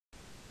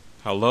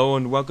Hello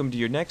and welcome to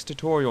your next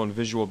tutorial in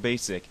Visual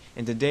Basic,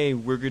 and today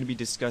we're going to be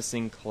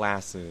discussing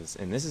classes,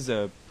 and this is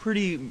a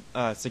pretty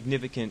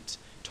significant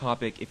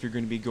topic if you're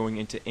going to be going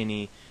into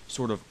any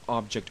sort of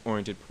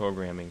object-oriented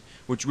programming,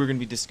 which we're going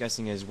to be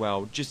discussing as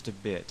well just a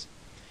bit.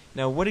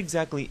 Now, what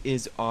exactly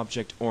is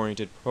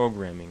object-oriented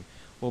programming?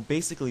 Well,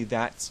 basically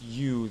that's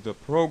you, the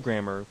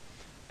programmer,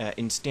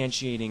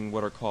 instantiating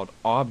what are called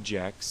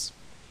objects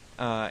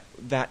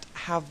that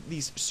have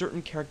these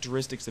certain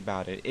characteristics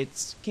about it.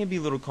 It can be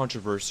a little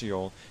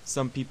controversial.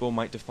 Some people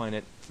might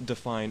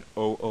define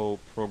OO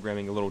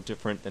programming a little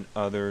different than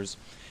others,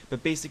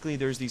 but basically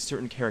there's these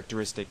certain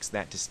characteristics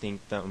that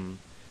distinct them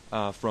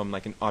from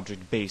like an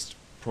object-based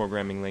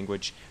programming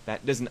language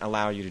that doesn't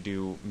allow you to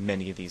do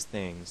many of these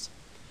things.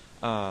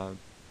 For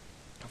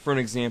an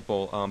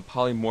example,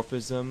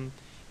 polymorphism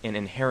and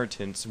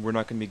inheritance, we're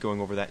not going to be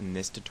going over that in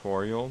this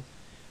tutorial.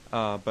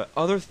 But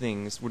other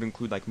things would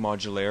include like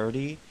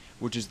modularity,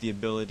 which is the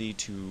ability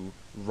to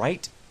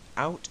write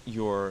out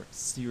your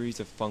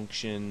series of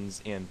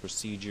functions and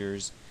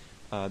procedures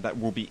that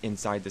will be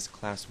inside this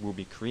class we'll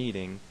be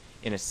creating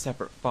in a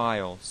separate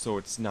file so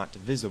it's not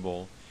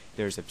visible.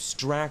 There's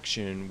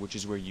abstraction, which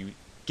is where you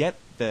get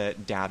the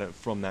data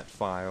from that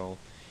file.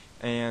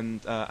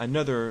 And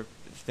another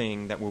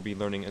thing that we'll be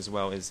learning as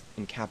well is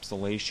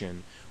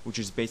encapsulation, which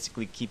is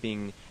basically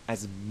keeping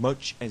as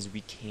much as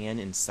we can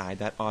inside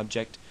that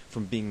object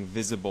from being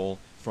visible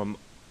from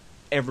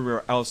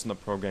everywhere else in the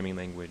programming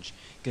language.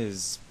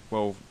 Because,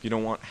 well, you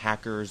don't want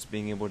hackers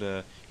being able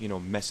to,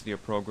 mess with your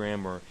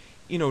program, or,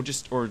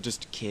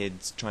 just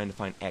kids trying to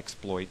find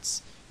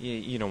exploits.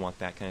 You don't want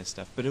that kind of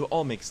stuff. But it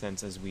all makes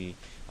sense as we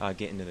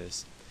get into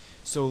this.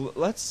 So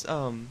let's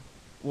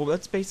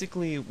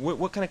basically,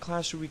 what kind of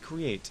class should we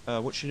create?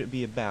 What should it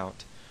be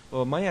about?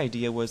 Well, my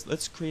idea was,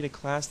 let's create a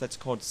class that's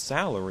called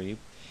salary,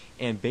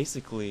 and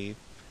basically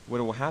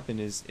what will happen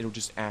is it'll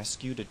just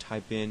ask you to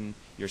type in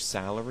your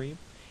salary,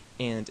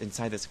 and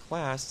inside this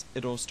class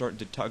it'll start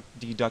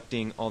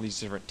deducting all these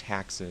different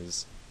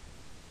taxes.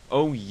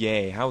 Oh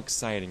yay, how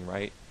exciting,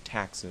 right?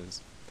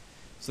 Taxes.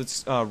 So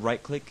let's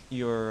right click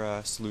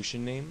your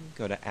solution name,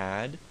 go to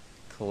add,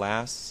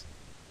 class,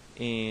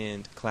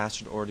 and class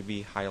should already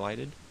be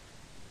highlighted,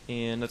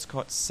 and let's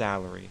call it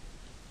salary.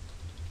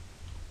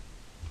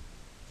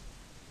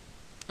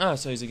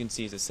 So as you can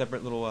see, it's a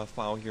separate little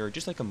file here,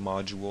 just like a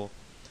module.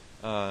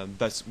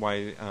 That's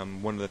why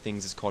one of the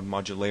things is called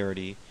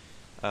modularity.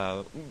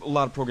 A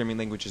lot of programming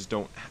languages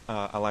don't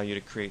allow you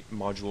to create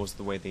modules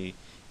the way they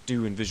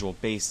do in Visual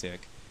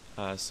Basic.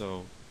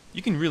 So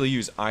you can really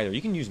use either.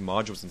 You can use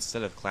modules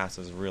instead of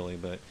classes, really,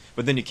 but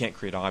then you can't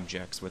create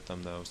objects with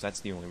them, though. So that's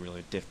the only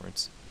really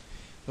difference.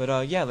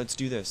 But yeah, let's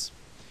do this.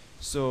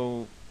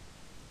 So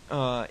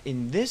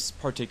in this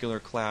particular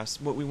class,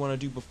 what we want to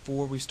do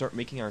before we start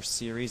making our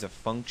series of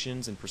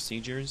functions and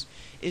procedures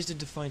is to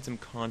define some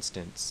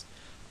constants.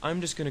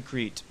 I'm just going to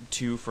create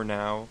two for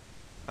now.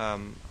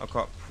 I'll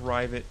call it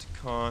private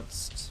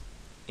const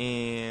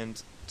and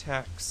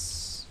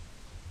tax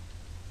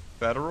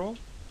federal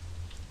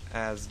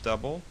as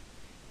double,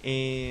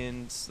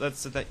 and let's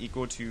set that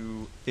equal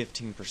to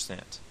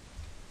 15%.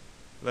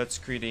 Let's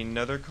create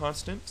another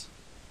constant.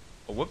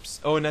 Whoops.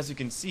 Oh, and as you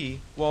can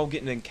see, well, I'll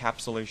get an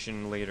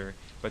encapsulation later,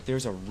 but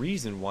there's a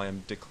reason why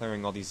I'm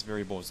declaring all these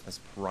variables as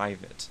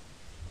private,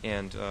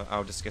 and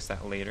I'll discuss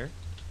that later.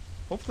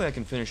 Hopefully I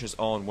can finish this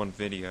all in one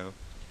video.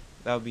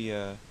 That would be,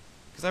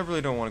 because I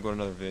really don't want to go to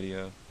another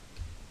video.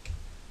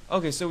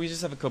 Okay, so we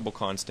just have a couple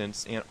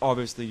constants, and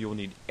obviously you'll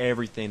need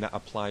everything that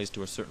applies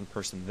to a certain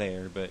person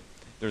there, but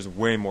there's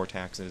way more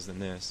taxes than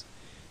this.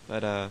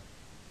 But,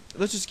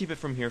 let's just keep it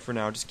from here for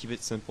now, just keep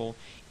it simple,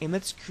 and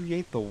let's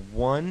create the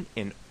one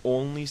and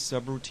only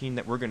subroutine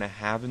that we're going to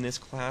have in this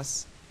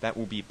class that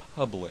will be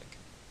public.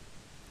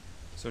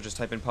 So just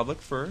type in public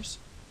first,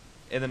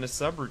 and then a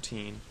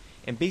subroutine,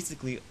 and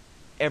basically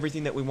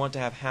everything that we want to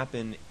have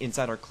happen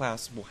inside our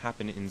class will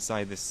happen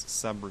inside this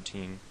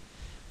subroutine.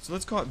 So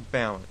let's call it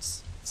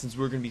balance, since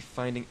we're going to be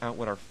finding out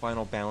what our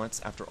final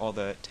balance after all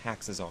the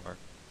taxes are.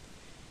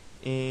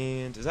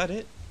 And is that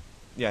it?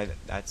 Yeah,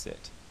 that's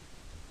it.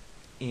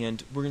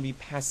 And we're going to be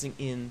passing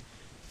in,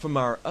 from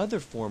our other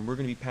form, we're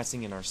going to be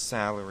passing in our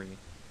salary.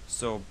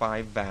 So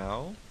by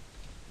val,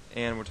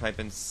 and we'll type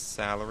in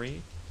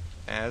salary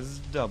as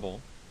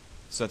double.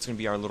 So that's going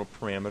to be our little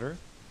parameter.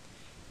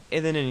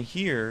 And then in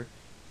here,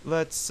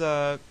 let's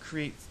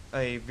create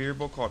a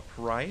variable called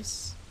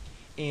price.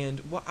 And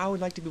what I would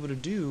like to be able to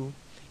do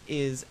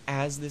is,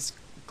 as this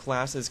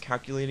class is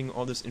calculating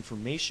all this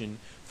information,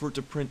 for it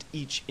to print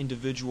each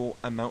individual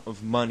amount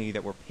of money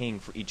that we're paying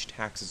for each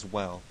tax as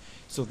well.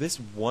 So this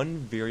one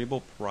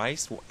variable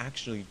price will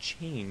actually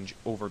change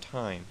over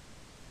time.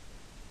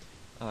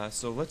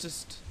 So let's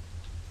just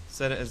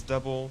set it as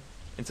double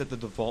and set the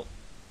default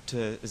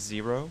to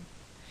 0.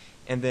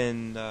 And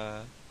then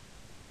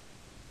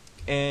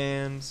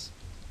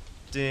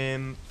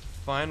dim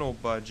final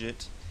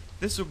budget.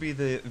 This will be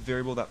the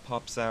variable that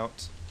pops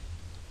out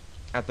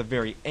at the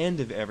very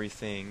end of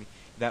everything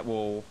that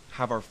will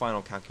have our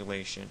final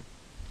calculation.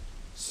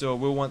 So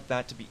we'll want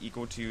that to be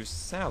equal to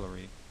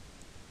salary,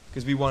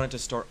 because we want it to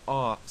start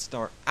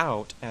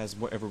out as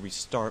whatever we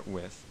start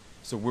with.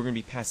 So we're going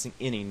to be passing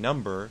in a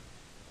number,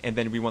 and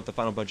then we want the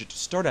final budget to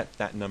start at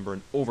that number,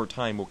 and over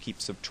time we'll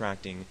keep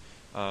subtracting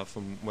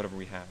from whatever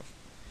we have.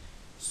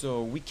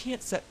 So we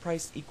can't set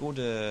price equal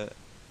to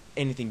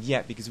anything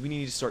yet, because we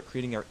need to start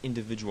creating our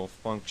individual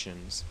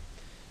functions.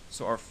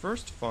 So our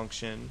first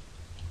function,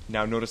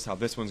 now notice how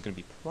this one's going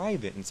to be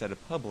private instead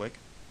of public,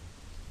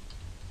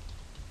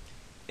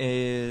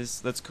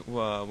 is,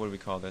 what do we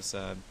call this?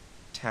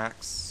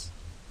 Tax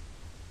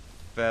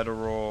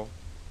federal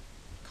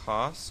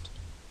cost?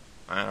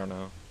 I don't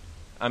know.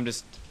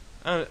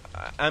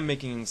 I'm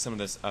making some of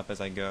this up as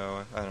I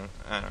go. I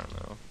don't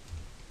know.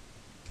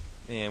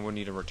 And we'll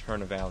need to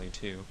return a value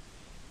too.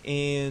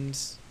 And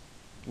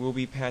we'll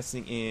be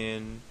passing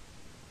in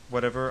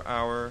whatever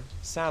our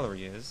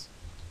salary is.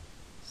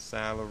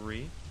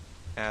 Salary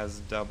as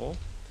double.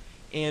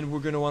 And we're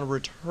going to want to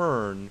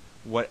return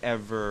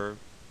whatever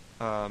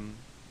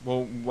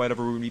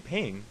whatever we'll be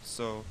paying.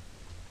 So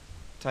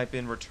type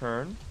in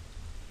return.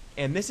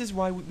 And this is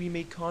why we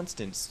made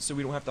constants, so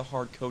we don't have to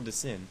hard code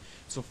this in.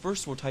 So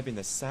first we'll type in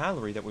the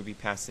salary that we'll be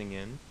passing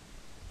in,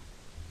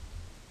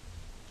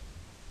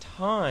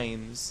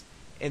 times,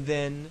 and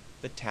then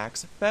the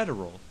tax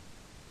federal.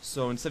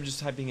 So instead of just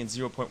typing in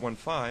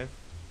 0.15,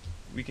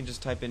 we can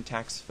just type in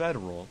tax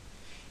federal.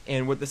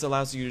 And what this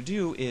allows you to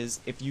do is,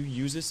 if you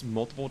use this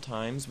multiple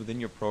times within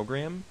your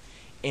program,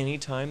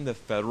 anytime the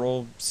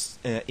federal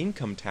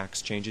income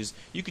tax changes,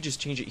 you could just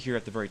change it here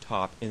at the very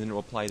top, and then it will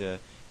apply to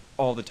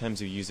all the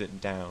times you use it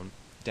down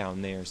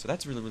there. So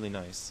that's really, really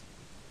nice.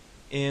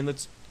 And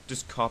let's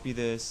just copy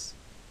this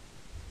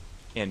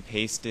and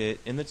paste it,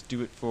 and let's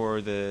do it for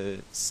the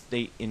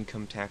state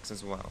income tax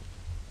as well.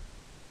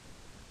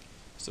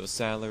 So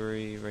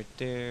salary right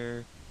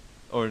there.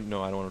 Or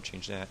no, I don't want to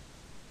change that.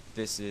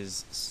 This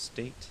is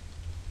state.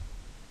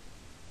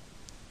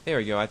 There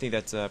we go. I think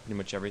that's pretty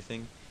much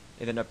everything.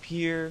 And then up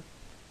here,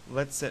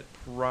 let's set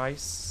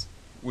price,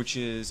 which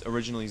is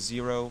originally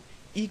 0,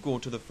 equal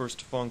to the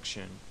first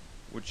function,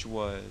 which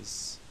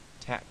was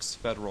tax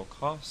federal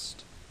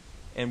cost,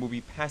 and we'll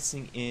be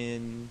passing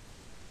in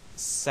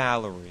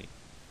salary.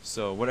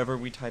 So whatever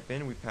we type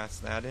in, we pass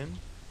that in.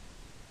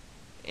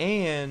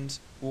 And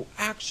we'll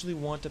actually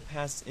want to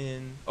pass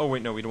in, oh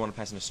wait, no, we don't want to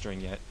pass in a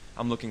string yet.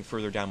 I'm looking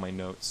further down my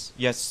notes.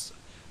 Yes,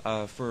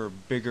 for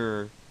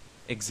bigger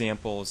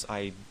examples,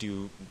 I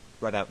do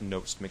write out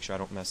notes to make sure I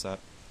don't mess up.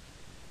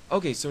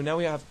 Okay, so now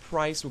we have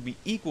price will be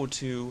equal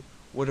to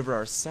whatever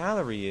our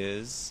salary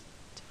is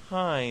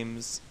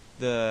times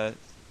the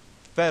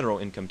federal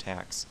income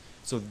tax.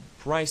 So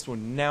price will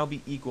now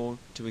be equal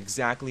to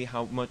exactly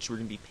how much we're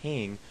going to be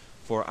paying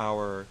for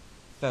our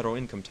federal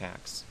income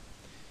tax.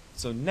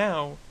 So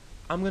now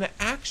I'm going to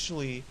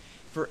actually,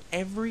 for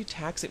every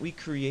tax that we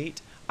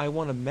create, I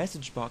want a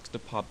message box to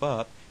pop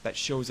up that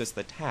shows us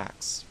the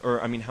tax,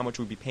 or I mean how much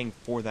we'd be paying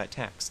for that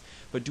tax.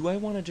 But do I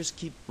want to just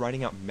keep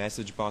writing out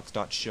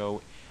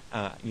messagebox.show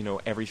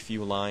every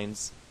few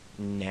lines?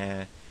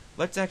 Nah.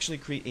 Let's actually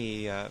create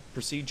a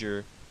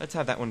procedure. Let's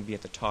have that one be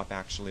at the top,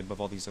 actually, above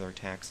all these other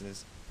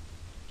taxes.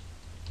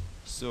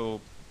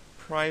 So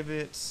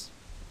private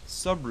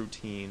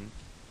subroutine,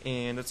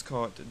 and let's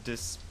call it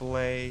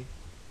display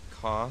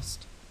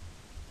cost,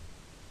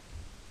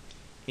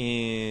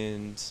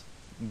 and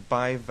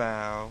by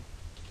val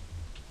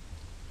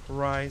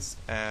price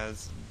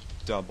as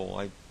double.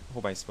 I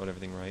hope I spelled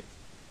everything right.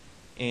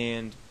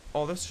 And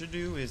all this should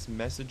do is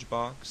message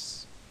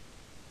box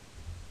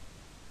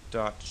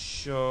dot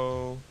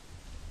show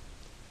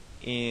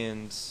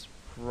and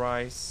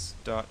price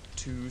dot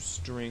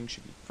toString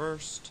should be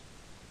first,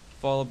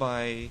 followed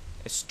by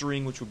a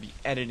string which we'll be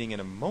editing in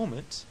a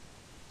moment.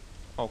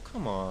 Oh,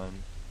 come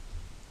on.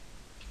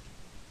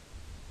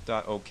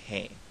 Dot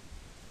OK.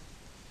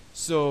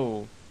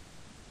 So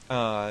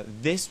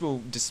this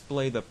will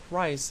display the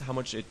price, how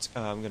much it's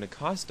going to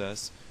cost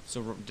us.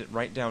 So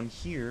right down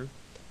here,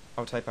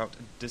 I'll type out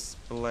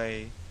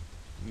display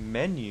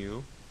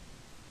menu,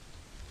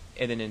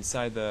 and then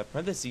inside the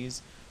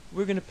parentheses,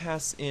 we're going to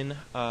pass in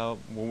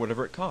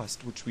whatever it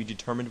costs, which we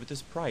determined with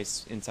this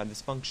price inside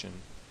this function.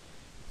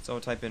 So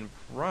I'll type in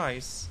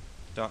price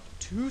dot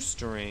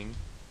toString.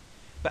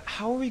 But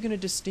how are we going to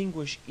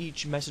distinguish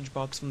each message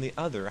box from the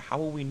other? How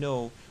will we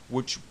know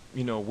which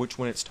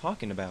one it's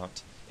talking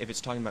about? If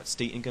it's talking about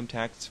state income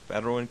tax,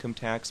 federal income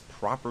tax,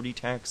 property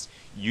tax,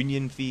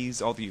 union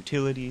fees, all the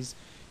utilities,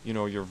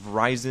 your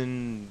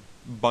Verizon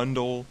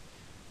bundle.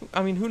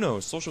 I mean, who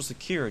knows? Social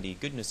Security,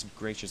 goodness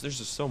gracious, there's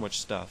just so much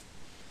stuff.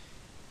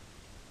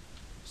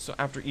 So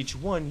after each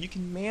one, you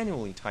can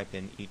manually type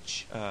in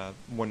each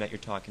one that you're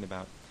talking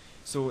about.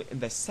 So in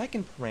the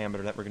second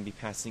parameter that we're going to be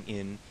passing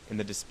in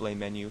the display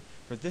menu,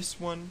 for this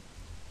one,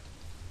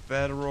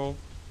 federal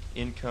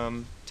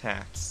income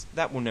tax,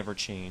 that will never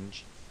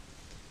change.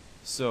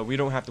 So we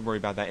don't have to worry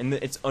about that. And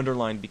it's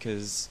underlined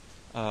because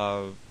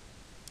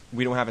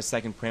we don't have a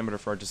second parameter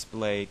for our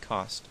display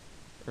cost,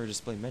 or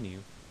display menu.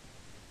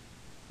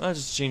 I'll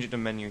just change it to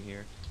menu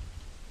here.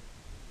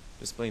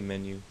 display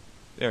menu.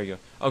 There we go.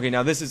 Okay,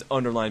 now this is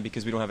underlined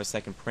because we don't have a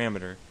second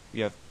parameter. We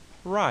have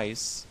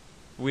price,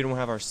 but we don't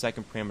have our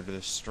second parameter,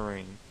 the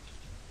string.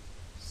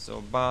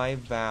 So by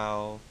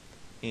val,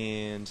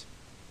 and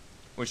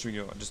where should we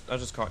go? I'll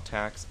just call it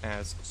tax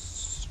as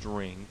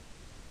string.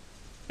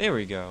 There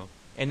we go.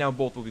 And now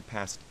both will be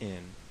passed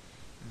in.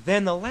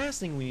 Then the last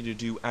thing we need to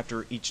do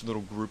after each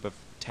little group of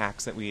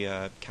tax that we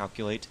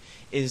calculate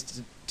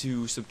is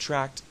to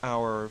subtract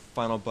our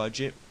final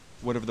budget,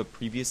 whatever the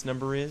previous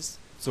number is.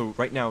 So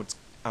right now it's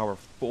our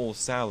full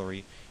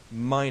salary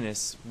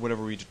minus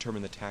whatever we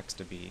determine the tax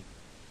to be.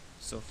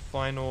 So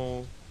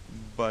final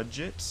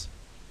budget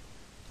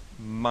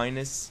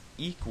minus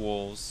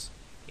equals,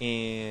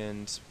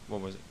 and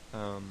what was it?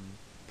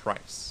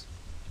 Price.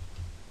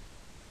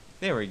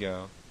 There we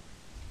go.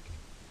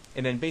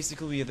 And then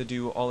basically we have to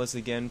do all this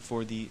again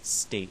for the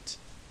state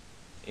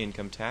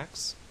income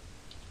tax.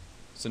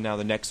 So now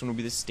the next one will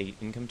be the state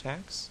income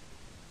tax.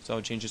 So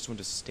I'll change this one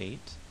to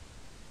state.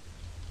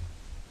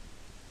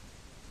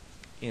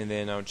 And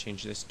then I'll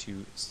change this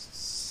to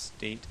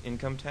state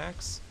income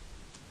tax.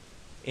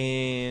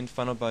 And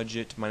final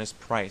budget minus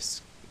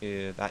price.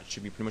 That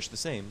should be pretty much the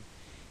same.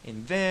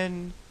 And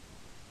then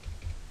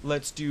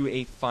let's do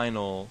a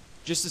final,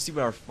 just to see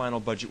what our final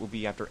budget will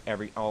be after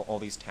all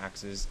these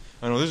taxes.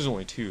 I know this is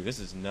only 2. This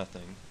is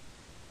nothing.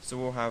 So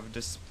we'll have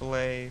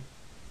display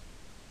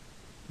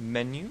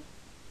menu.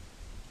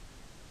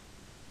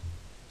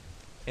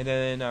 And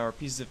then our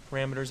pieces of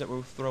parameters that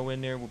we'll throw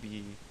in there will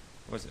be,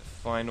 what is it,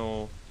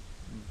 final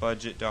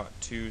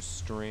budget.to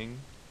string.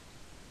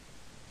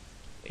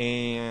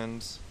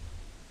 And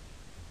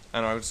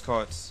I don't know, I'll just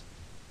call it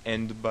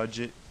end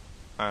budget.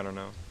 I don't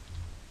know.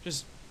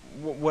 Just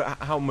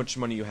how much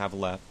money you have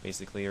left,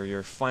 basically, or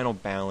your final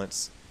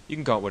balance. You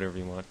can call it whatever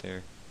you want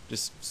there,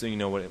 just so you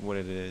know what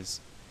it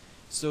is.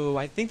 So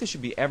I think this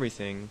should be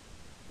everything.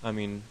 I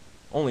mean,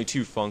 only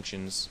 2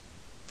 functions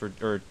for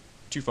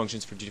 2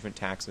 functions for different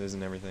taxes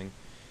and everything,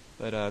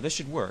 but this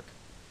should work.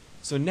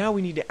 So now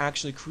we need to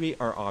actually create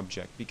our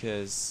object,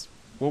 because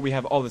well, we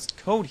have all this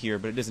code here,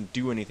 but it doesn't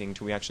do anything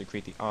until we actually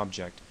create the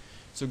object.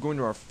 So going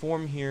to our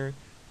form here,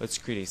 let's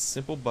create a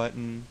simple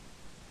button.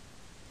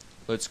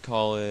 Let's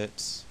call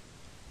it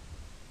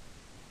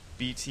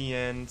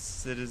BTN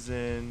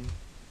citizen.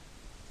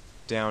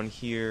 Down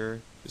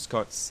here, just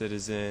call it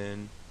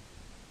citizen.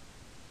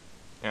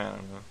 I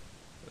don't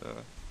know.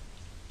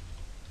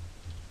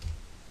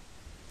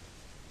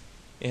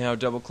 And I'll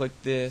double click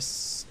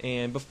this,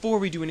 and before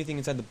we do anything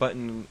inside the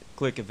button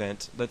click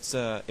event, let's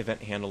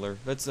event handler,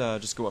 let's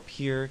just go up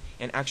here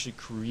and actually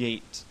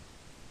create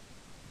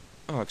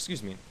our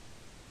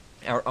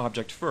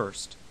object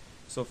first.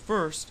 So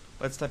first,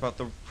 let's type out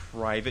the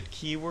private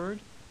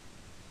keyword,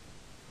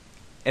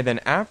 and then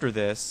after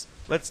this,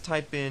 let's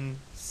type in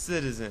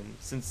citizen,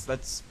 since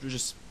that's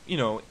just,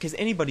 because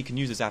anybody can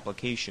use this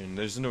application.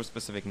 There's no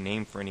specific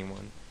name for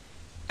anyone.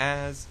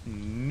 As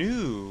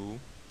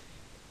new.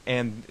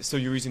 And so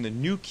you're using the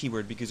new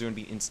keyword because you're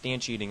going to be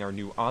instantiating our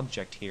new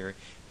object here.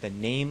 The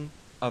name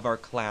of our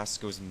class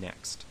goes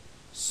next.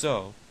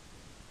 So,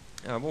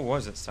 what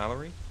was it?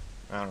 Salary?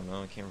 I don't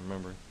know. I can't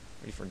remember. I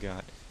already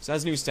forgot. So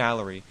as new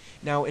salary.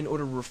 Now, in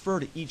order to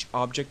refer to each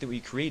object that we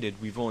created,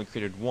 we've only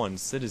created one,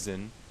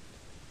 citizen.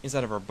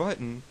 Inside of our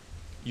button,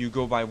 you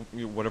go by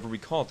whatever we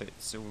called it.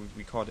 So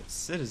we called it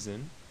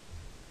citizen.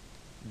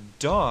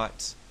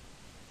 Dot.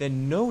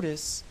 Then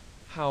notice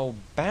how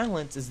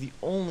balance is the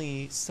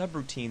only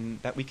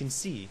subroutine that we can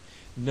see.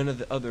 None of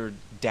the other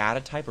data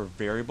type or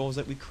variables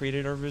that we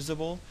created are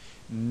visible.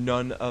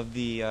 None of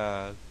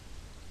the,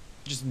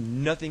 just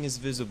nothing is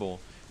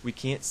visible. We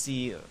can't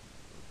see,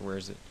 where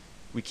is it?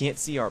 We can't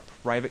see our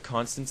private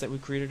constants that we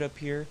created up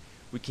here.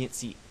 We can't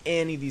see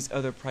any of these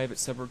other private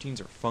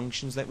subroutines or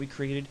functions that we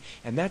created.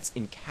 And that's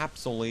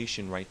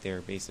encapsulation right there,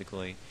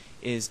 basically,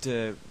 is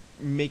to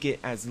make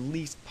it as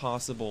least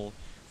possible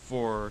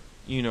for,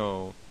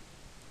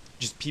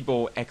 just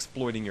people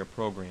exploiting your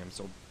program.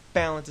 So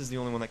balance is the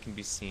only one that can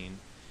be seen.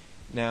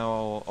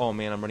 Now, oh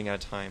man, I'm running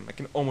out of time. I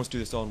can almost do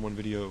this all in one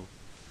video.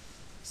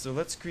 So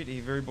let's create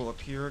a variable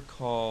up here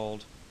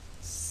called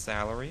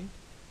salary.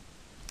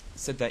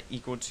 Set that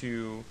equal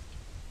to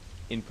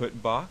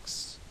input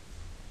box.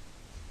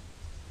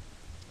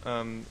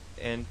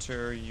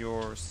 Enter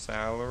your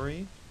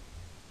salary.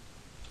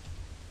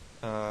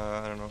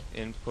 I don't know,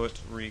 input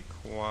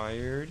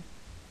required.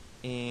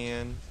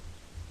 And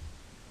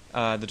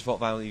the default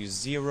value is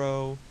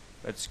 0.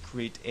 Let's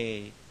create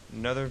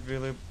another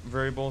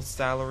variable,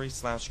 salary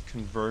 /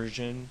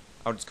 conversion.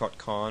 I'll just call it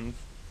conv.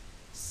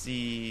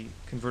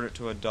 Convert it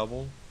to a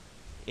double.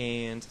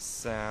 And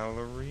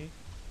salary.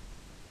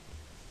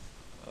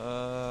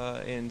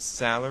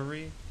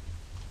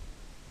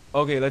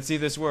 Okay, let's see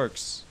if this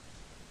works.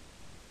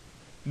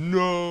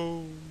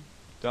 No!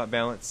 Dot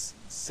balance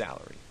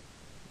salary.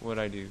 What'd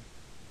I do?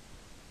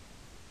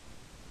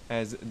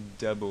 As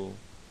double.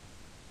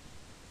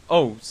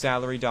 Oh,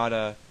 salary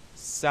dot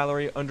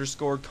salary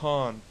underscore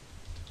con.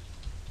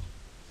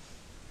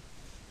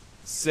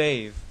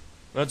 Save.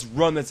 Let's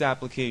run this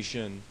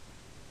application.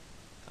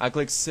 I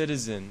click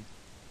citizen.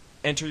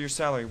 Enter your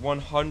salary,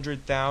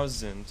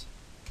 100,000.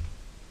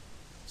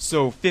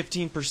 So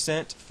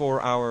 15%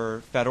 for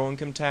our federal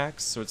income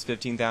tax, so it's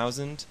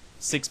 15,000.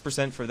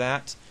 6% for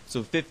that,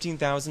 so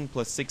 15,000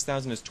 plus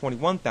 6,000 is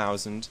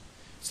 21,000.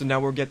 So now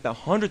we'll get the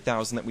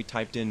 100,000 that we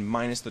typed in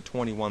minus the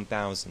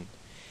 21,000.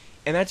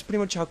 And that's pretty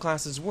much how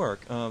classes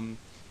work.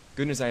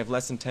 Goodness, I have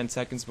less than 10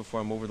 seconds before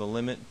I'm over the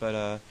limit,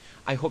 but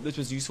I hope this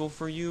was useful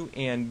for you,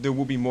 and there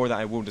will be more that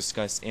I will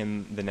discuss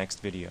in the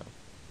next video.